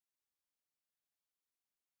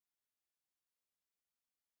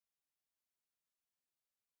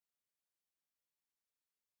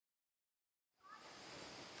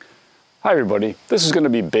Hi everybody, this is going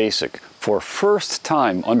to be basic for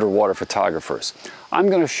first-time underwater photographers. I'm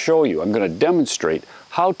going to demonstrate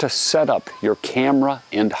how to set up your camera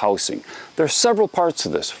and housing. There's several parts to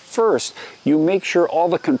this. First, you make sure all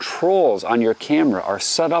the controls on your camera are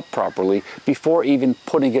set up properly before even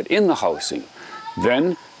putting it in the housing.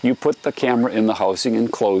 Then you put the camera in the housing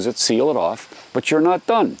and close it, seal it off, but you're not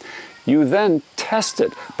done. You then test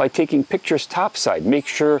it by taking pictures topside. Make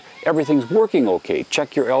sure everything's working okay.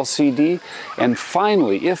 Check your LCD. And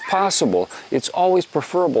finally, if possible, it's always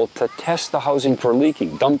preferable to test the housing for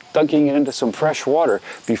leaking, dunking it into some fresh water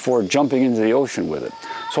before jumping into the ocean with it.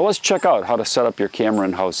 So let's check out how to set up your camera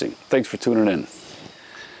and housing. Thanks for tuning in.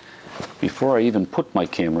 Before I even put my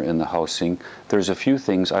camera in the housing, there's a few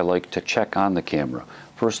things I like to check on the camera.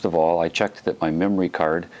 First of all, I checked that my memory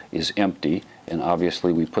card is empty, and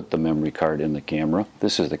obviously we put the memory card in the camera.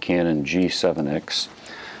 This is the Canon G7X.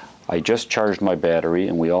 I just charged my battery,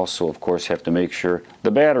 and we also, of course, have to make sure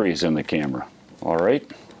the battery's in the camera. All right?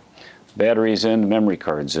 Battery's in, memory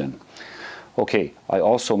card's in. Okay, I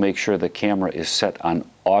also make sure the camera is set on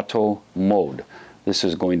auto mode. This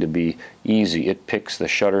is going to be easy. It picks the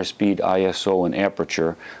shutter speed, ISO, and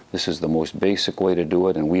aperture. This is the most basic way to do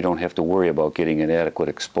it, and we don't have to worry about getting an adequate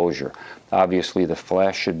exposure. Obviously, the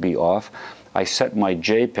flash should be off. I set my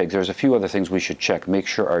JPEGs. There's a few other things we should check. Make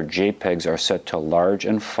sure our JPEGs are set to large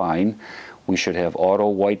and fine. We should have auto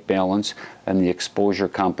white balance, and the exposure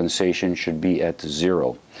compensation should be at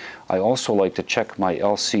 0. I also like to check my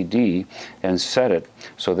LCD and set it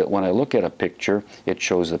so that when I look at a picture, it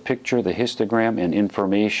shows the picture, the histogram, and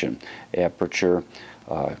information, aperture,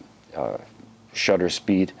 shutter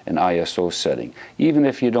speed, and ISO setting. Even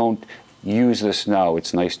if you don't use this now,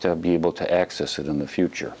 it's nice to be able to access it in the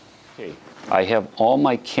future. Okay. I have all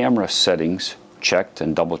my camera settings checked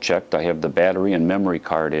and double checked. I have the battery and memory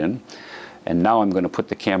card in. And now I'm going to put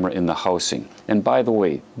the camera in the housing. And by the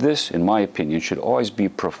way, this, in my opinion, should always be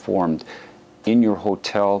performed in your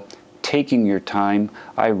hotel, taking your time.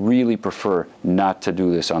 I really prefer not to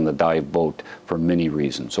do this on the dive boat for many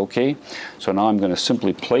reasons, okay? So now I'm going to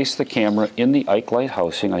simply place the camera in the Ike Light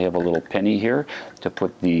housing. I have a little penny here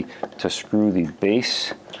to screw the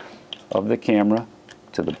base of the camera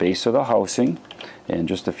to the base of the housing. And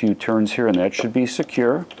just a few turns here and that should be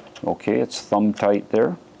secure. Okay, it's thumb tight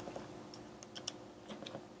there.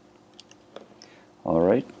 All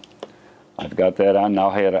right, I've got that on.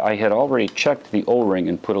 Now I had already checked the O-ring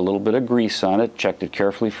and put a little bit of grease on it, checked it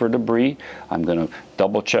carefully for debris. I'm going to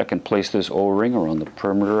double check and place this O-ring around the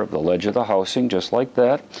perimeter of the ledge of the housing, just like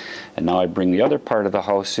that. And now I bring the other part of the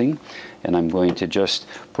housing, and I'm going to just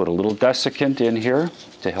put a little desiccant in here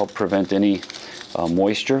to help prevent any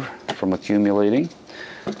moisture from accumulating.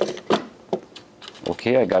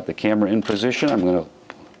 Okay, I got the camera in position. I'm going to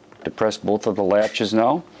depress both of the latches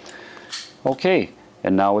now. Okay,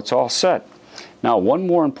 and now it's all set. Now, one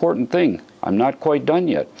more important thing. I'm not quite done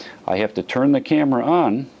yet. I have to turn the camera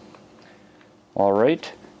on. All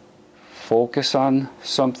right, focus on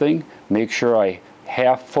something. Make sure I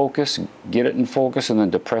half focus, get it in focus, and then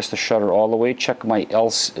depress the shutter all the way. Check my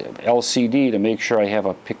LCD to make sure I have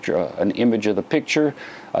a picture, an image of the picture,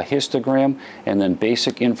 a histogram, and then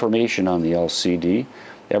basic information on the LCD.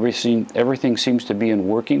 Everything seems to be in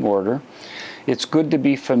working order. It's good to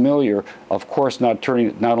be familiar, of course, not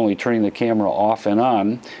only turning the camera off and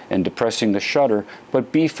on and depressing the shutter,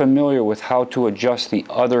 but be familiar with how to adjust the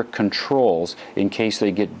other controls in case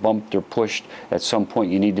they get bumped or pushed. At some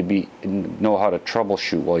point you need to know how to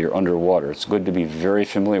troubleshoot while you're underwater. It's good to be very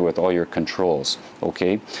familiar with all your controls,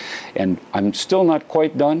 okay? And I'm still not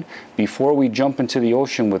quite done. Before we jump into the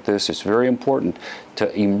ocean with this, it's very important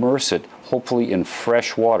to immerse it, hopefully in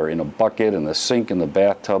fresh water, in a bucket, in the sink, in the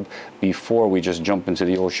bathtub, before we just jump into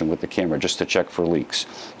the ocean with the camera, just to check for leaks.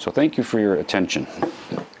 So thank you for your attention.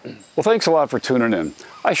 Well, thanks a lot for tuning in.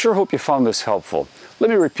 I sure hope you found this helpful. Let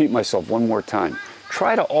me repeat myself one more time.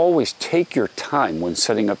 Try to always take your time when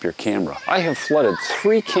setting up your camera. I have flooded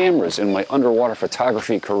 3 cameras in my underwater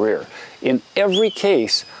photography career. In every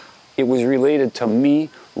case, it was related to me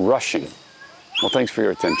rushing. Well, thanks for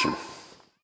your attention.